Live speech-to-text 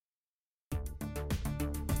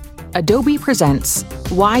Adobe presents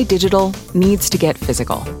Why Digital Needs to Get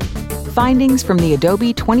Physical. Findings from the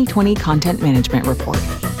Adobe 2020 Content Management Report.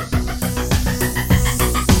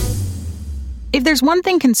 If there's one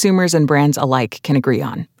thing consumers and brands alike can agree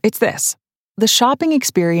on, it's this. The shopping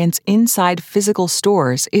experience inside physical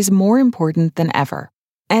stores is more important than ever.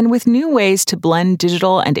 And with new ways to blend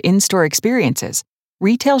digital and in-store experiences,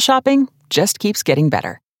 retail shopping just keeps getting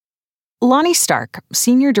better. Lonnie Stark,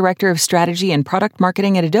 Senior Director of Strategy and Product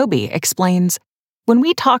Marketing at Adobe, explains, when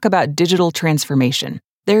we talk about digital transformation,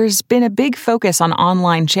 there's been a big focus on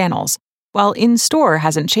online channels, while in-store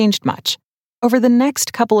hasn't changed much. Over the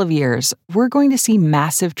next couple of years, we're going to see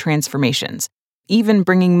massive transformations, even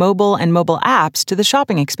bringing mobile and mobile apps to the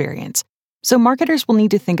shopping experience. So marketers will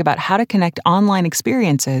need to think about how to connect online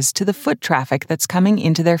experiences to the foot traffic that's coming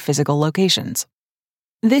into their physical locations.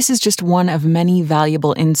 This is just one of many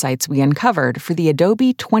valuable insights we uncovered for the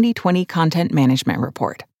Adobe 2020 Content Management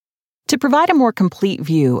Report. To provide a more complete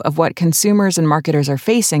view of what consumers and marketers are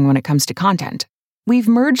facing when it comes to content, we've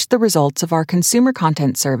merged the results of our consumer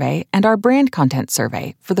content survey and our brand content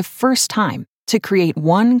survey for the first time to create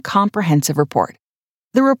one comprehensive report.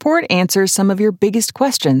 The report answers some of your biggest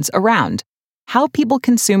questions around how people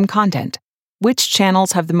consume content, which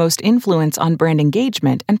channels have the most influence on brand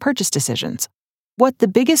engagement and purchase decisions, what the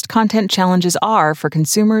biggest content challenges are for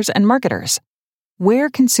consumers and marketers, where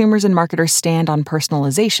consumers and marketers stand on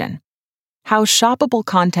personalization, how shoppable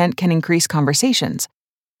content can increase conversations,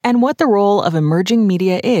 and what the role of emerging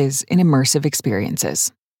media is in immersive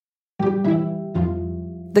experiences.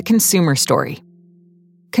 The consumer story.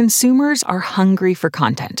 Consumers are hungry for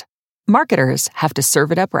content. Marketers have to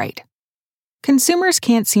serve it up right. Consumers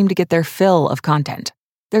can't seem to get their fill of content.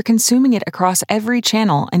 They're consuming it across every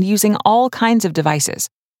channel and using all kinds of devices,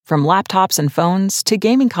 from laptops and phones to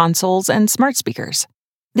gaming consoles and smart speakers.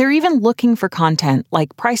 They're even looking for content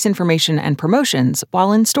like price information and promotions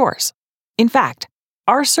while in stores. In fact,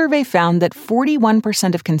 our survey found that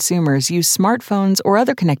 41% of consumers use smartphones or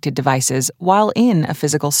other connected devices while in a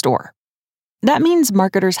physical store. That means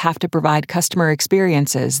marketers have to provide customer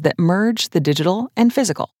experiences that merge the digital and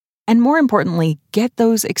physical, and more importantly, get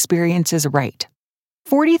those experiences right.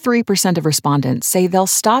 43% of respondents say they'll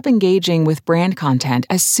stop engaging with brand content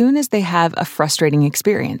as soon as they have a frustrating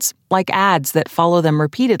experience, like ads that follow them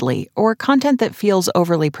repeatedly or content that feels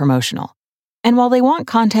overly promotional. And while they want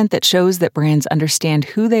content that shows that brands understand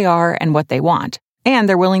who they are and what they want, and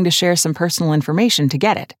they're willing to share some personal information to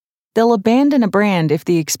get it, they'll abandon a brand if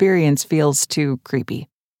the experience feels too creepy.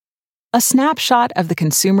 A snapshot of the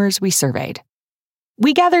consumers we surveyed.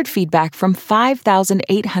 We gathered feedback from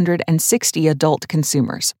 5,860 adult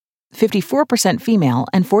consumers, 54% female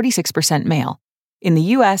and 46% male, in the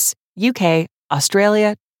US, UK,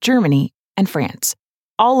 Australia, Germany, and France.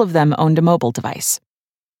 All of them owned a mobile device.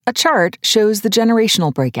 A chart shows the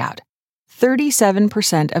generational breakout.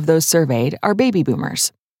 37% of those surveyed are baby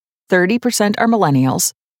boomers, 30% are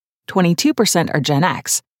millennials, 22% are Gen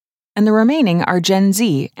X, and the remaining are Gen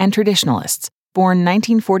Z and traditionalists, born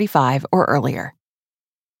 1945 or earlier.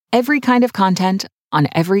 Every kind of content on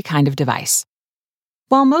every kind of device.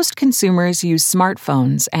 While most consumers use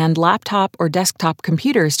smartphones and laptop or desktop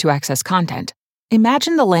computers to access content,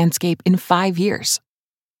 imagine the landscape in 5 years.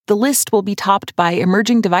 The list will be topped by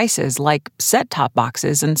emerging devices like set-top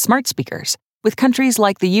boxes and smart speakers, with countries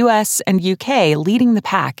like the US and UK leading the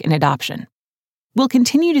pack in adoption. We'll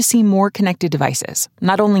continue to see more connected devices,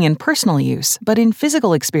 not only in personal use, but in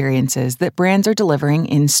physical experiences that brands are delivering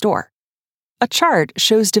in-store. A chart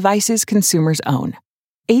shows devices consumers own.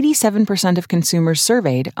 87% of consumers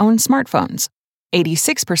surveyed own smartphones.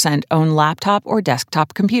 86% own laptop or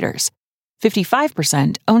desktop computers.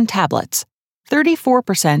 55% own tablets.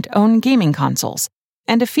 34% own gaming consoles.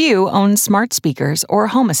 And a few own smart speakers or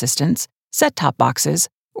home assistants, set-top boxes,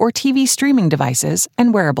 or TV streaming devices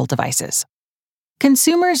and wearable devices.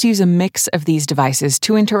 Consumers use a mix of these devices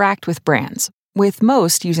to interact with brands, with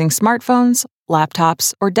most using smartphones,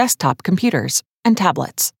 laptops, or desktop computers, and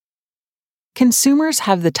tablets. Consumers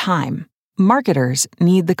have the time. Marketers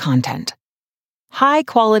need the content.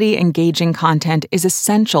 High-quality, engaging content is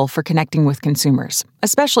essential for connecting with consumers,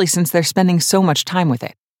 especially since they're spending so much time with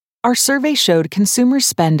it. Our survey showed consumers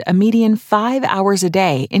spend a median 5 hours a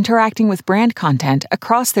day interacting with brand content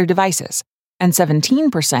across their devices, and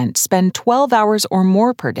 17% spend 12 hours or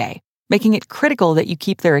more per day, making it critical that you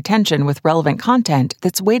keep their attention with relevant content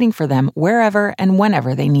that's waiting for them wherever and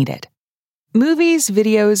whenever they need it. Movies,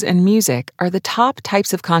 videos, and music are the top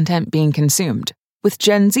types of content being consumed, with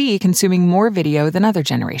Gen Z consuming more video than other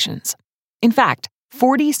generations. In fact,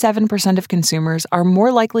 47% of consumers are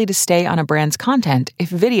more likely to stay on a brand's content if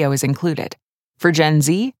video is included. For Gen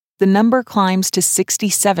Z, the number climbs to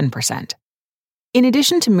 67%. In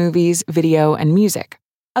addition to movies, video, and music,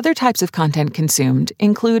 other types of content consumed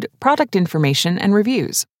include product information and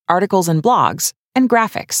reviews, articles and blogs, and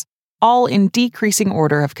graphics, all in decreasing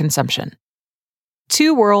order of consumption.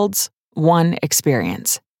 2 worlds, 1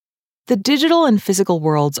 experience. The digital and physical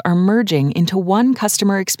worlds are merging into one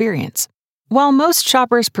customer experience. While most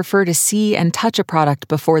shoppers prefer to see and touch a product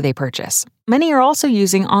before they purchase, many are also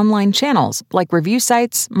using online channels like review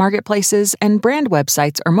sites, marketplaces, and brand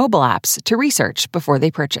websites or mobile apps to research before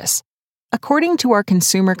they purchase. According to our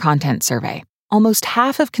consumer content survey, almost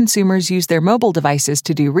half of consumers use their mobile devices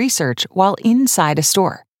to do research while inside a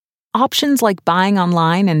store. Options like buying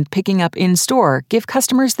online and picking up in-store give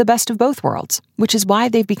customers the best of both worlds, which is why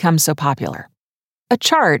they've become so popular. A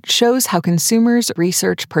chart shows how consumers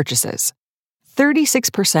research purchases.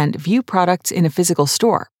 36% view products in a physical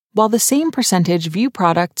store, while the same percentage view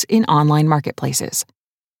products in online marketplaces.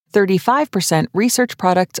 35% research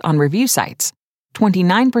products on review sites,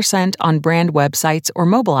 29% on brand websites or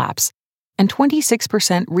mobile apps, and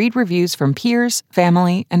 26% read reviews from peers,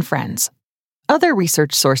 family, and friends. Other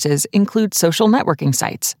research sources include social networking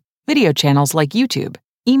sites, video channels like YouTube,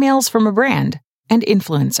 emails from a brand, and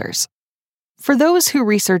influencers. For those who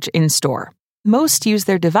research in-store, most use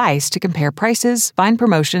their device to compare prices, find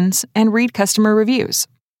promotions, and read customer reviews.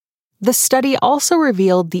 The study also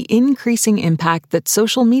revealed the increasing impact that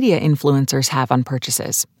social media influencers have on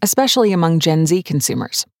purchases, especially among Gen Z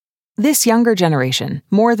consumers. This younger generation,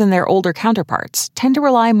 more than their older counterparts, tend to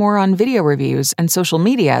rely more on video reviews and social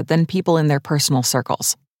media than people in their personal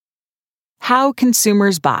circles. How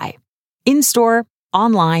consumers buy: in-store,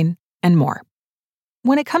 online, and more.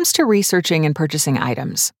 When it comes to researching and purchasing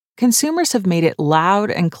items, consumers have made it loud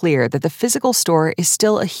and clear that the physical store is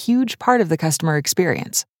still a huge part of the customer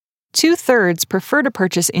experience. 2/3 prefer to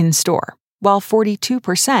purchase in-store, while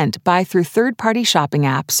 42% buy through third-party shopping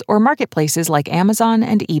apps or marketplaces like Amazon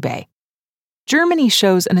and eBay. Germany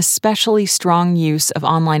shows an especially strong use of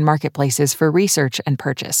online marketplaces for research and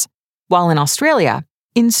purchase, while in Australia,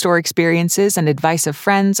 in-store experiences and advice of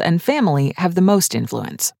friends and family have the most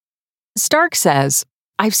influence. Stark says,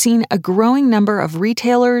 "I've seen a growing number of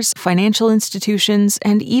retailers, financial institutions,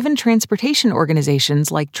 and even transportation organizations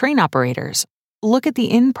like train operators look at the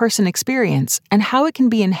in-person experience and how it can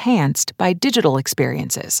be enhanced by digital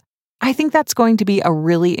experiences. I think that's going to be a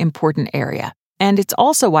really important area, and it's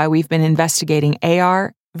also why we've been investigating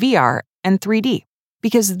AR, VR, and 3D,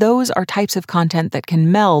 because those are types of content that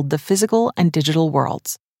can meld the physical and digital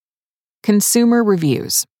worlds." Consumer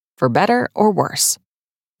reviews, for better or worse.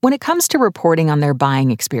 When it comes to reporting on their buying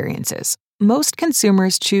experiences, most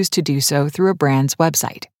consumers choose to do so through a brand's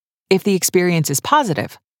website. If the experience is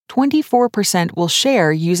positive, 24% will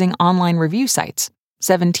share using online review sites,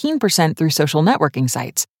 17% through social networking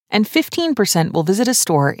sites, and 15% will visit a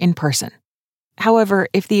store in person. However,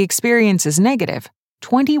 if the experience is negative,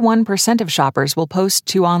 21% of shoppers will post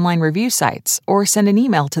to online review sites or send an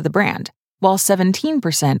email to the brand, while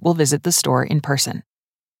 17% will visit the store in person.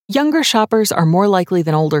 Younger shoppers are more likely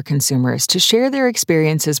than older consumers to share their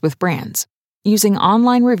experiences with brands, using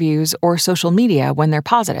online reviews or social media when they're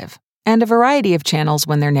positive, and a variety of channels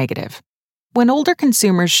when they're negative. When older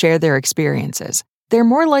consumers share their experiences, they're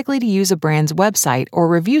more likely to use a brand's website or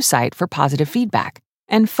review site for positive feedback,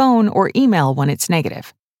 and phone or email when it's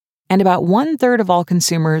negative. And about 1/3 of all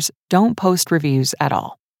consumers don't post reviews at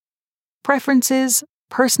all. Preferences,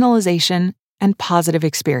 personalization, and positive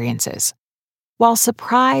experiences. While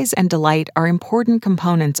surprise and delight are important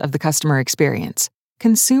components of the customer experience,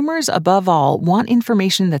 consumers above all want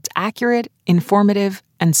information that's accurate, informative,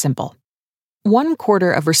 and simple.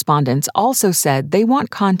 1/4 of respondents also said they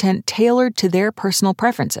want content tailored to their personal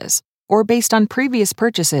preferences or based on previous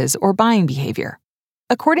purchases or buying behavior.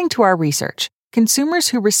 According to our research, consumers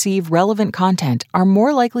who receive relevant content are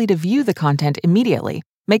more likely to view the content immediately,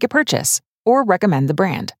 make a purchase, or recommend the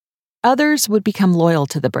brand. Others would become loyal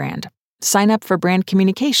to the brand, sign up for brand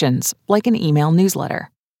communications like an email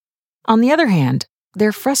newsletter. On the other hand,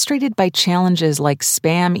 they're frustrated by challenges like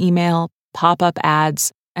spam email, pop-up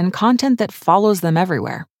ads, and content that follows them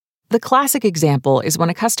everywhere. The classic example is when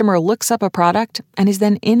a customer looks up a product and is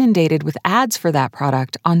then inundated with ads for that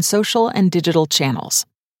product on social and digital channels.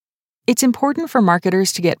 It's important for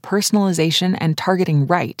marketers to get personalization and targeting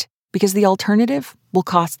right, because the alternative will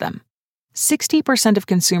cost them. 60% of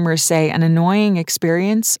consumers say an annoying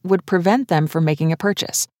experience would prevent them from making a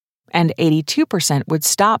purchase, and 82% would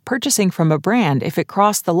stop purchasing from a brand if it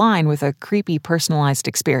crossed the line with a creepy personalized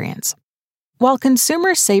experience. While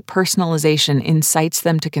consumers say personalization incites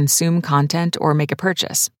them to consume content or make a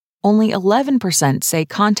purchase, Only 11% say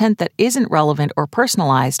content that isn't relevant or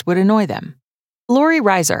personalized would annoy them. Lori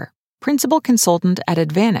Reiser, principal consultant at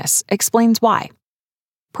Advannis, explains why.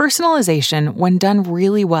 Personalization, when done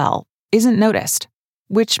really well, isn't noticed,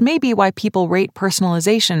 which may be why people rate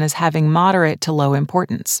personalization as having moderate to low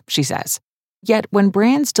importance, she says. Yet when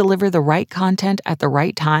brands deliver the right content at the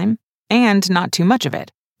right time, and not too much of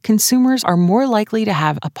it, consumers are more likely to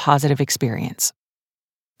have a positive experience.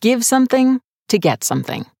 Give something to get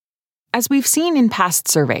something. As we've seen in past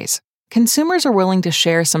surveys, consumers are willing to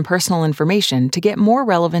share some personal information to get more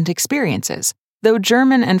relevant experiences, though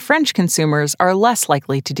German and French consumers are less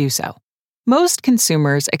likely to do so. Most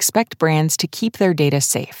consumers expect brands to keep their data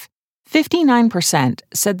safe. 59%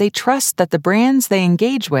 said they trust that the brands they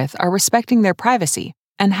engage with are respecting their privacy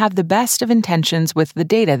and have the best of intentions with the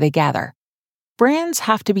data they gather. Brands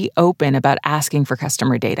have to be open about asking for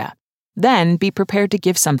customer data, then be prepared to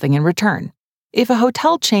give something in return. If a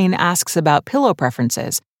hotel chain asks about pillow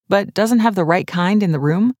preferences but doesn't have the right kind in the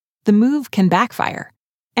room, the move can backfire.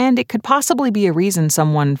 And it could possibly be a reason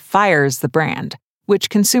someone fires the brand, which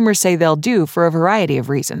consumers say they'll do for a variety of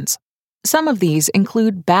reasons. Some of these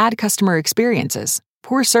include bad customer experiences,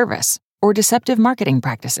 poor service, or deceptive marketing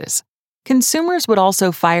practices. Consumers would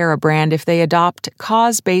also fire a brand if they adopt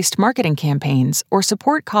cause-based marketing campaigns or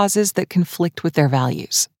support causes that conflict with their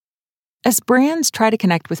values. As brands try to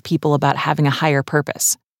connect with people about having a higher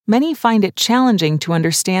purpose, many find it challenging to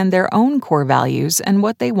understand their own core values and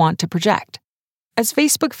what they want to project. As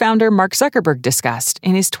Facebook founder Mark Zuckerberg discussed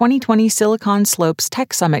in his 2020 Silicon Slopes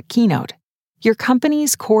Tech Summit keynote, your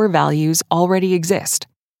company's core values already exist.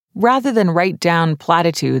 Rather than write down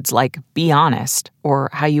platitudes like be honest or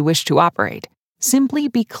how you wish to operate, simply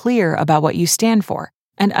be clear about what you stand for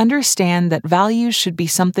and understand that values should be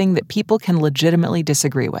something that people can legitimately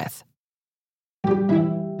disagree with.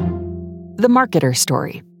 The marketer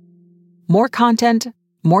story. More content,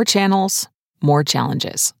 more channels, more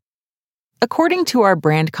challenges. According to our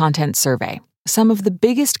brand content survey, some of the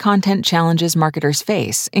biggest content challenges marketers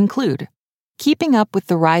face include keeping up with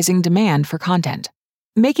the rising demand for content,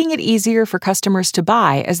 making it easier for customers to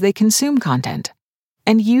buy as they consume content,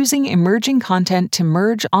 and using emerging content to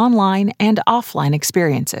merge online and offline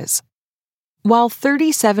experiences. While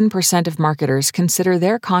 37% of marketers consider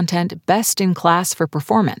their content best in class for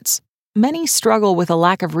performance, many struggle with a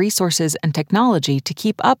lack of resources and technology to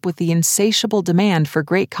keep up with the insatiable demand for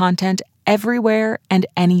great content everywhere and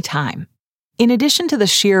anytime. In addition to the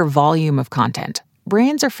sheer volume of content,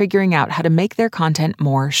 brands are figuring out how to make their content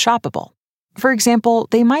more shoppable. For example,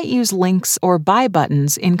 they might use links or buy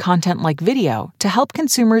buttons in content like video to help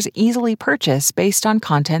consumers easily purchase based on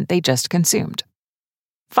content they just consumed.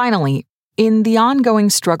 Finally, in the ongoing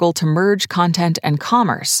struggle to merge content and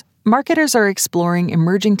commerce, marketers are exploring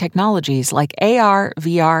emerging technologies like AR,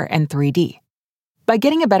 VR, and 3D. By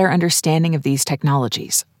getting a better understanding of these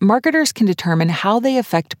technologies, marketers can determine how they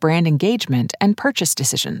affect brand engagement and purchase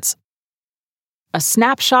decisions. A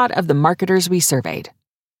snapshot of the marketers we surveyed.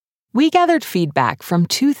 We gathered feedback from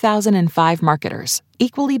 2,005 marketers,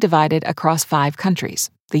 equally divided across 5 countries: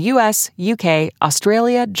 the US, UK,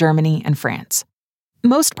 Australia, Germany, and France.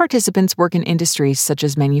 Most participants work in industries such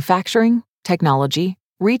as manufacturing, technology,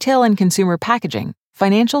 retail and consumer packaging,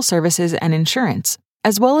 financial services and insurance,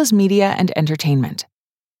 as well as media and entertainment.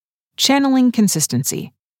 Channeling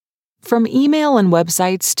consistency. From email and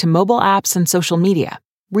websites to mobile apps and social media,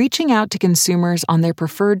 reaching out to consumers on their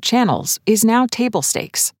preferred channels is now table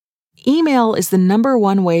stakes. Email is the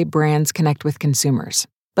 #1 way brands connect with consumers,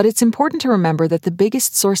 but it's important to remember that the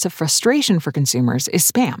biggest source of frustration for consumers is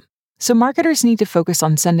spam, so marketers need to focus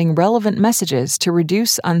on sending relevant messages to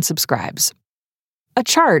reduce unsubscribes. A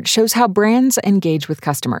chart shows how brands engage with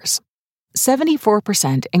customers.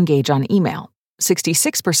 74% engage on email,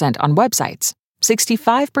 66% on websites,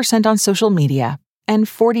 65% on social media, and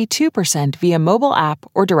 42% via mobile app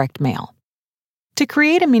or direct mail. To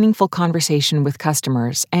create a meaningful conversation with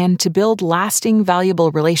customers and to build lasting,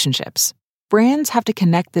 valuable relationships, brands have to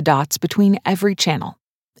connect the dots between every channel,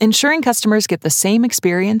 ensuring customers get the same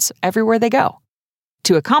experience everywhere they go.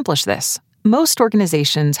 To accomplish this, most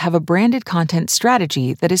organizations have a branded content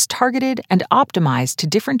strategy that is targeted and optimized to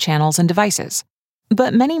different channels and devices.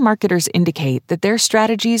 But many marketers indicate that their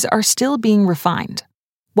strategies are still being refined.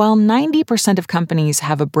 While 90% of companies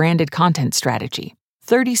have a branded content strategy,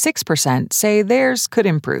 36% say theirs could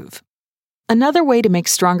improve. Another way to make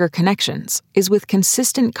stronger connections is with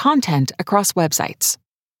consistent content across websites.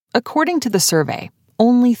 According to the survey,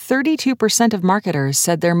 only 32% of marketers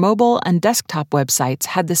said their mobile and desktop websites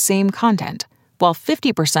had the same content, while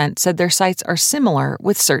 50% said their sites are similar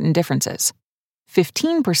with certain differences.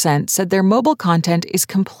 15% said their mobile content is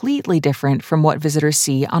completely different from what visitors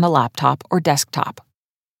see on a laptop or desktop.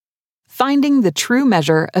 Finding the true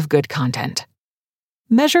measure of good content.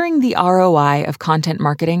 Measuring the ROI of content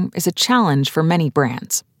marketing is a challenge for many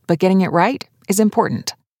brands, but getting it right is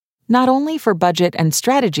important. Not only for budget and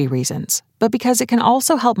strategy reasons, but because it can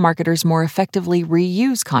also help marketers more effectively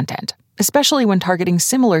reuse content, especially when targeting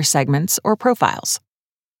similar segments or profiles.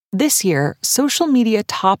 This year, social media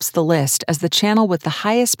tops the list as the channel with the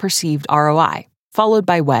highest perceived ROI, followed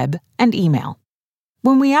by web and email.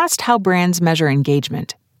 When we asked how brands measure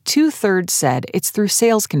engagement, 2/3 said it's through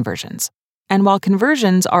sales conversions. And while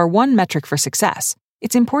conversions are one metric for success,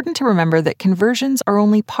 it's important to remember that conversions are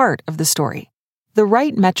only part of the story. The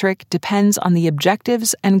right metric depends on the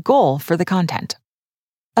objectives and goal for the content.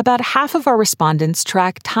 About half of our respondents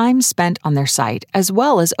track time spent on their site as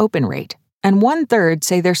well as open rate, and 1/3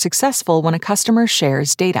 say they're successful when a customer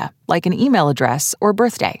shares data, like an email address or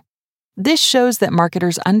birthday. This shows that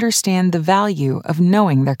marketers understand the value of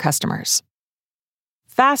knowing their customers.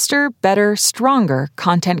 Faster, better, stronger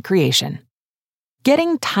content creation.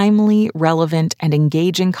 Getting timely, relevant, and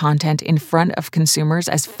engaging content in front of consumers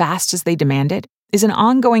as fast as they demand it is an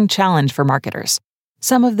ongoing challenge for marketers.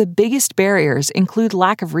 Some of the biggest barriers include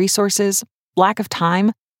lack of resources, lack of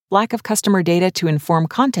time, lack of customer data to inform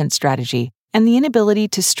content strategy, and the inability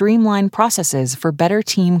to streamline processes for better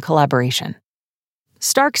team collaboration.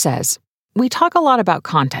 Stark says, "We talk a lot about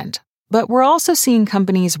content, but we're also seeing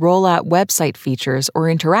companies roll out website features or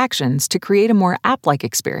interactions to create a more app-like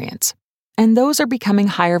experience. And those are becoming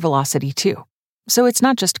higher velocity too. So it's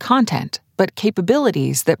not just content, but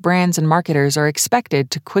capabilities that brands and marketers are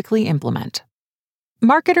expected to quickly implement."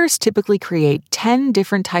 Marketers typically create 10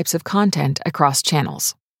 different types of content across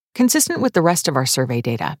channels. Consistent with the rest of our survey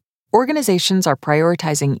data, organizations are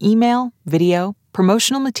prioritizing email, video,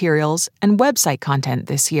 promotional materials, and website content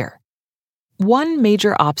this year. One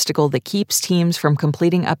major obstacle that keeps teams from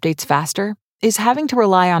completing updates faster is having to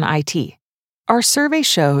rely on IT. Our survey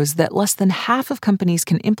shows that less than half of companies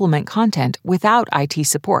can implement content without IT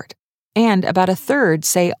support, and about 1/3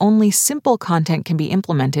 say only simple content can be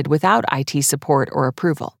implemented without IT support or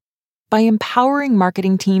approval. By empowering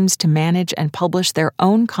marketing teams to manage and publish their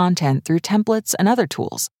own content through templates and other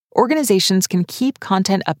tools, organizations can keep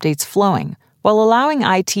content updates flowing while allowing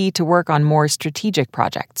IT to work on more strategic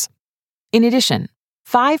projects. In addition,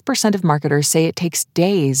 5% of marketers say it takes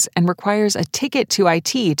days and requires a ticket to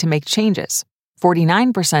IT to make changes.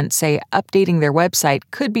 49% say updating their website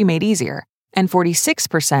could be made easier, and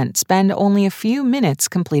 46% spend only a few minutes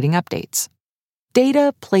completing updates.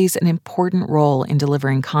 Data plays an important role in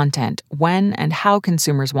delivering content when and how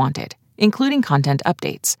consumers want it, including content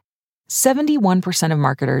updates. 71% of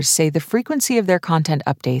marketers say the frequency of their content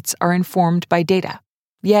updates are informed by data,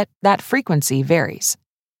 yet that frequency varies.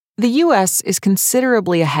 The U.S. is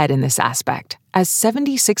considerably ahead in this aspect, as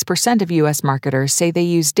 76% of U.S. marketers say they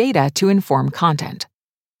use data to inform content.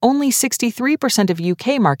 Only 63% of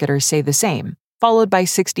UK marketers say the same, followed by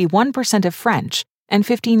 61% of French and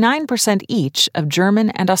 59% each of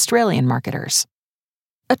German and Australian marketers.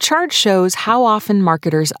 A chart shows how often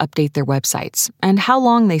marketers update their websites and how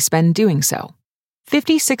long they spend doing so.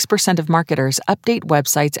 56% of marketers update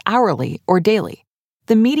websites hourly or daily.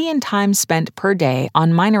 The median time spent per day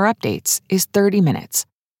on minor updates is 30 minutes.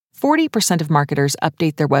 40% of marketers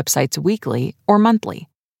update their websites weekly or monthly.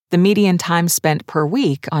 The median time spent per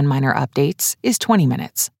week on minor updates is 20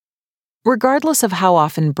 minutes. Regardless of how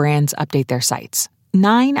often brands update their sites,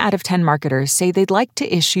 9 out of 10 marketers say they'd like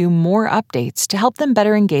to issue more updates to help them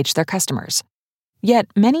better engage their customers. Yet,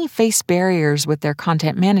 many face barriers with their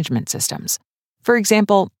content management systems. For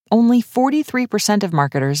example, only 43% of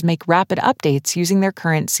marketers make rapid updates using their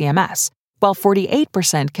current CMS, while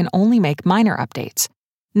 48% can only make minor updates.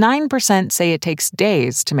 9% say it takes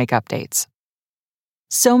days to make updates.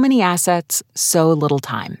 So many assets, so little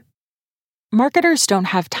time. Marketers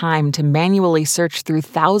don't have time to manually search through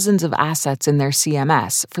thousands of assets in their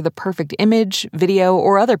CMS for the perfect image, video,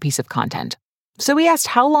 or other piece of content. So we asked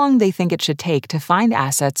how long they think it should take to find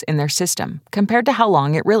assets in their system compared to how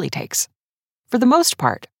long it really takes. For the most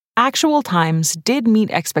part, actual times did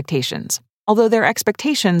meet expectations, although their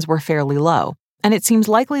expectations were fairly low, and it seems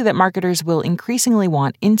likely that marketers will increasingly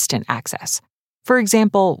want instant access. For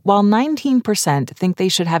example, while 19% think they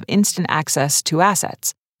should have instant access to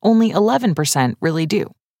assets, only 11% really do.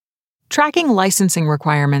 Tracking licensing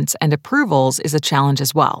requirements and approvals is a challenge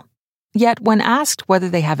as well. Yet, when asked whether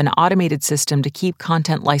they have an automated system to keep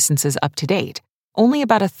content licenses up to date, only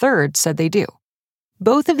about 1/3 said they do.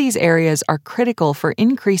 Both of these areas are critical for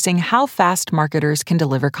increasing how fast marketers can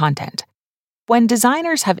deliver content. When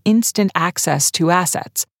designers have instant access to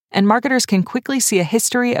assets, and marketers can quickly see a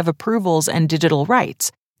history of approvals and digital rights,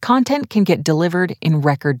 content can get delivered in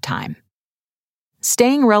record time.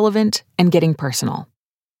 Staying relevant and getting personal.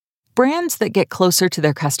 Brands that get closer to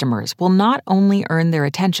their customers will not only earn their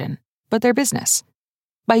attention, but their business.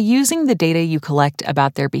 By using the data you collect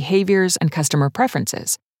about their behaviors and customer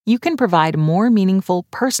preferences, you can provide more meaningful,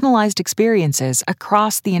 personalized experiences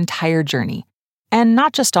across the entire journey. And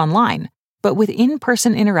not just online, but with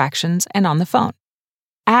in-person interactions and on the phone.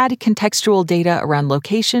 Add contextual data around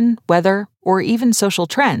location, weather, or even social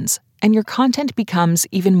trends, and your content becomes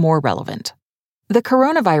even more relevant. The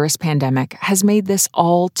coronavirus pandemic has made this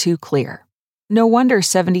all too clear. No wonder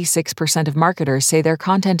 76% of marketers say their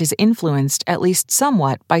content is influenced at least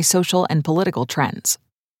somewhat by social and political trends.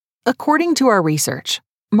 According to our research,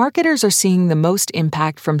 marketers are seeing the most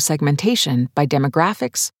impact from segmentation by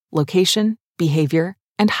demographics, location, behavior,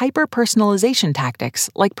 and hyper-personalization tactics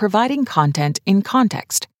like providing content in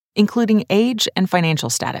context, including age and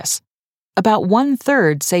financial status. About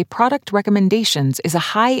 1/3 say product recommendations is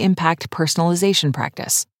a high-impact personalization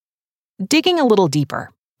practice. Digging a little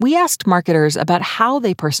deeper, we asked marketers about how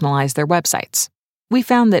they personalize their websites. We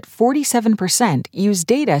found that 47% use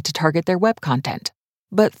data to target their web content,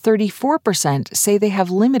 but 34% say they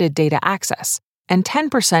have limited data access, and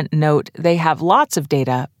 10% note they have lots of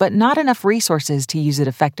data but not enough resources to use it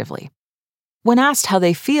effectively. When asked how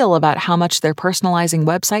they feel about how much they're personalizing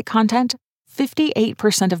website content,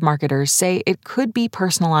 58% of marketers say it could be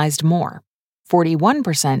personalized more.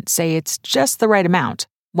 41% say it's just the right amount,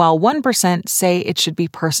 while 1% say it should be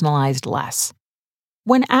personalized less.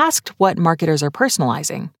 When asked what marketers are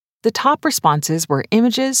personalizing, the top responses were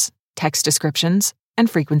images, text descriptions, and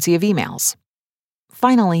frequency of emails.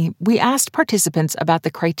 Finally, we asked participants about the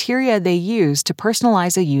criteria they use to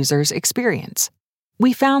personalize a user's experience.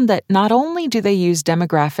 We found that not only do they use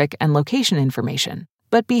demographic and location information,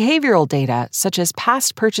 but behavioral data such as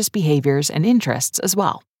past purchase behaviors and interests as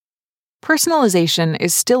well. Personalization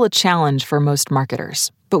is still a challenge for most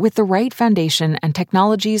marketers, but with the right foundation and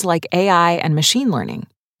technologies like AI and machine learning,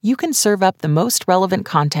 you can serve up the most relevant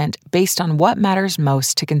content based on what matters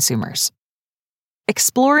most to consumers.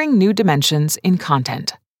 Exploring new dimensions in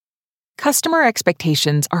content. Customer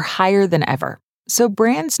expectations are higher than ever, so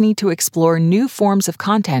brands need to explore new forms of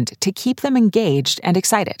content to keep them engaged and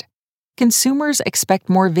excited. Consumers expect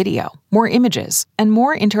more video, more images, and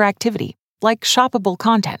more interactivity, like shoppable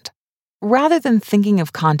content. Rather than thinking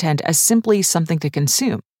of content as simply something to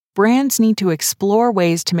consume, brands need to explore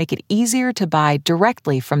ways to make it easier to buy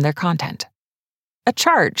directly from their content. A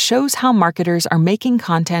chart shows how marketers are making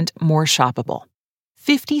content more shoppable.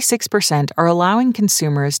 56% are allowing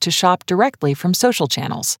consumers to shop directly from social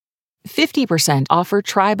channels. 50% offer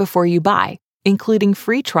try before you buy, including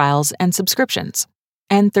free trials and subscriptions.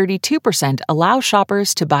 And 32% allow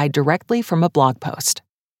shoppers to buy directly from a blog post.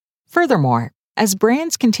 Furthermore, as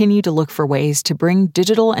brands continue to look for ways to bring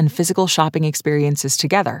digital and physical shopping experiences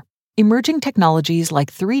together, emerging technologies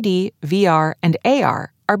like 3D, VR, and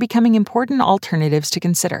AR are becoming important alternatives to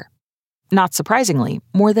consider. Not surprisingly,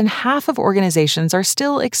 more than half of organizations are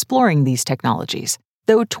still exploring these technologies,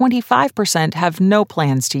 though 25% have no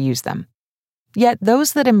plans to use them. Yet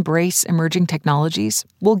those that embrace emerging technologies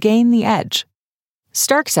will gain the edge.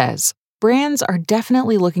 Stark says, brands are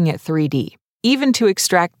definitely looking at 3D, even to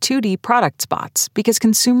extract 2D product spots, because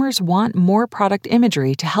consumers want more product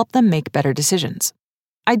imagery to help them make better decisions.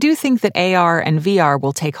 I do think that AR and VR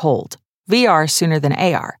will take hold, VR sooner than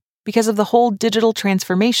AR, because of the whole digital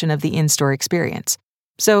transformation of the in-store experience.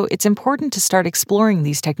 So it's important to start exploring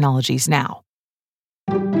these technologies now.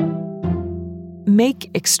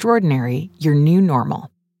 Make extraordinary your new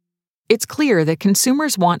normal. It's clear that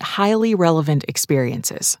consumers want highly relevant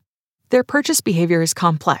experiences. Their purchase behavior is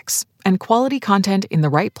complex, and quality content in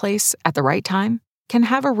the right place at the right time can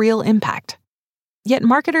have a real impact. Yet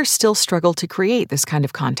marketers still struggle to create this kind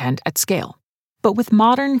of content at scale. But with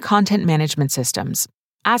modern content management systems,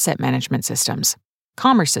 asset management systems,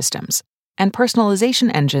 commerce systems, and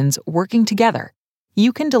personalization engines working together,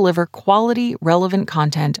 you can deliver quality, relevant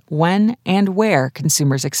content when and where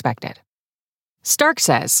consumers expect it. Stark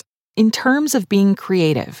says, in terms of being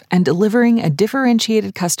creative and delivering a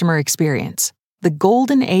differentiated customer experience, the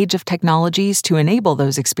golden age of technologies to enable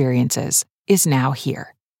those experiences is now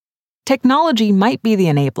here. Technology might be the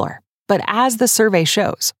enabler, but as the survey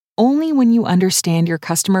shows, only when you understand your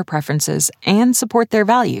customer preferences and support their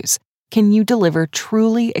values can you deliver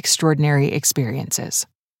truly extraordinary experiences.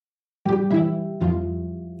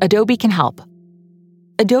 Adobe can help.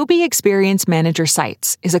 Adobe Experience Manager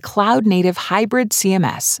Sites is a cloud-native hybrid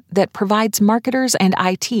CMS that provides marketers and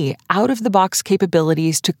IT out-of-the-box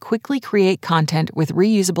capabilities to quickly create content with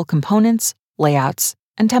reusable components, layouts,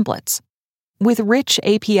 and templates. With rich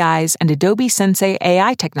APIs and Adobe Sensei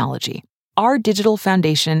AI technology, our digital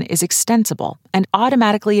foundation is extensible and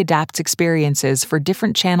automatically adapts experiences for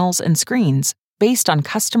different channels and screens based on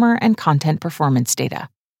customer and content performance data.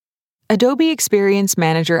 Adobe Experience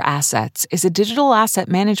Manager Assets is a digital asset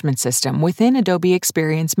management system within Adobe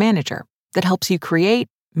Experience Manager that helps you create,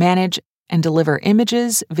 manage, and deliver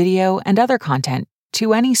images, video, and other content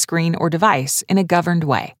to any screen or device in a governed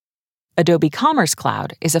way. Adobe Commerce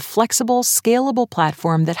Cloud is a flexible, scalable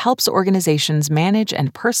platform that helps organizations manage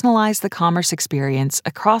and personalize the commerce experience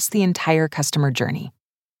across the entire customer journey.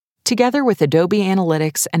 Together with Adobe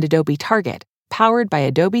Analytics and Adobe Target, powered by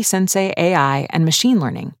Adobe Sensei AI and machine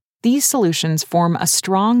learning, these solutions form a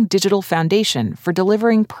strong digital foundation for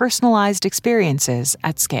delivering personalized experiences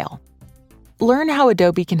at scale. Learn how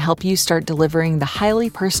Adobe can help you start delivering the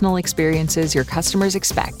highly personal experiences your customers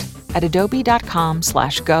expect at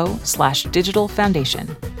adobe.com/go/digital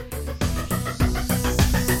foundation.